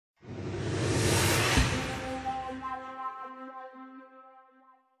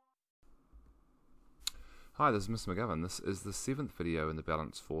Hi, this is Mr. McGovern. This is the 7th video in the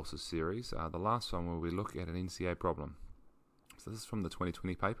Balanced Forces series, the last one where we look at an NCEA problem. So this is from the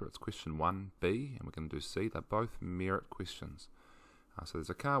 2020 paper. It's question 1B and we're going to do C. They're both merit questions. So there's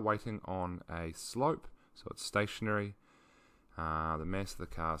a car waiting on a slope, so it's stationary. The mass of the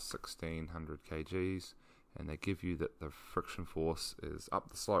car is 1600 kgs and they give you that the friction force is up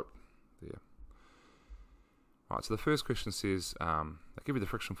the slope there. Right, so the first question says, they give you the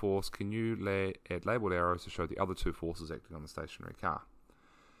friction force, can you add labelled arrows to show the other two forces acting on the stationary car?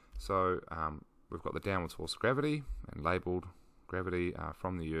 So we've got the downwards force of gravity and labelled gravity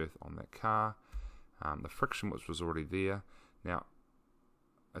from the earth on that car. The friction which was already there. Now,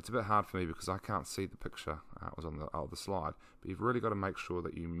 it's a bit hard for me because I can't see the picture, it was on the slide, but you've really got to make sure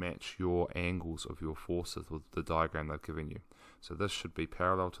that you match your angles of your forces with the diagram they've given you. So this should be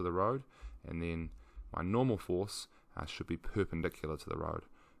parallel to the road, and then my normal force should be perpendicular to the road.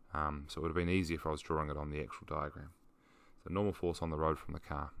 So it would have been easier if I was drawing it on the actual diagram. So normal force on the road from the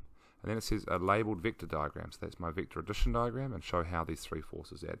car. And then it says a labelled vector diagram. So that's my vector addition diagram and show how these three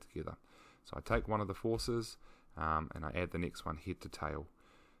forces add together. So I take one of the forces and I add the next one head to tail.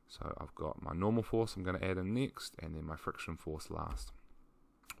 So I've got my normal force I'm going to add in next, and then my friction force last.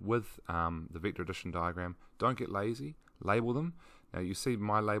 With the vector addition diagram, don't get lazy, label them. Now you see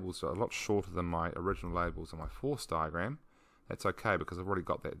my labels are a lot shorter than my original labels on my force diagram. That's okay because I've already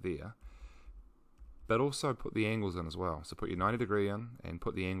got that there. But also put the angles in as well. So put your 90 degree in and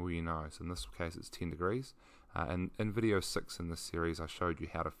put the angle you know. So in this case it's 10 degrees. And in video 6 in this series I showed you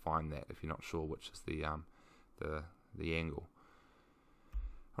how to find that if you're not sure which is the angle.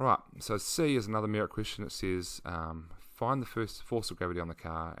 Alright, so C is another merit question. It says find the first force of gravity on the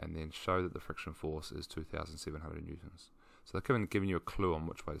car and then show that the friction force is 2,700 newtons. So they're giving you a clue on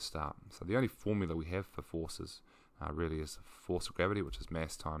which way to start. So the only formula we have for forces really is the force of gravity, which is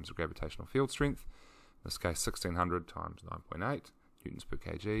mass times the gravitational field strength. In this case 1600 times 9.8 newtons per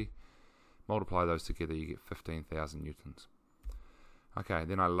kg. Multiply those together, you get 15,000 newtons. Okay,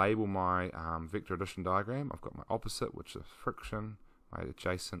 then I label my vector addition diagram. I've got my opposite, which is friction, my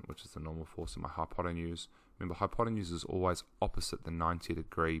adjacent, which is the normal force, and my hypotenuse. Remember, hypotenuse is always opposite the 90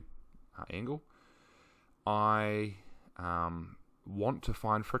 degree angle. I want to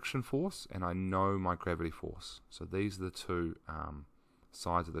find friction force, and I know my gravity force. So these are the two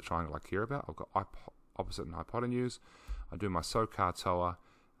sides of the triangle I care about. I've got opposite and hypotenuse. I do my SOHCAHTOA,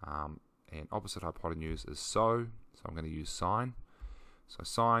 and opposite hypotenuse is so I'm going to use sine. So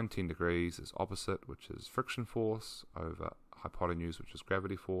sine 10 degrees is opposite, which is friction force, over hypotenuse, which is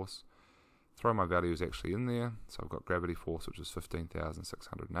gravity force. Throw my values actually in there. So I've got gravity force, which is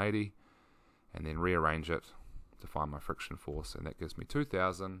 15,680, and then rearrange it to find my friction force, and that gives me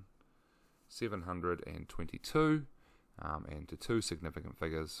 2,722, and to two significant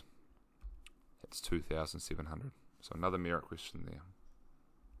figures, it's 2,700. So another merit question there.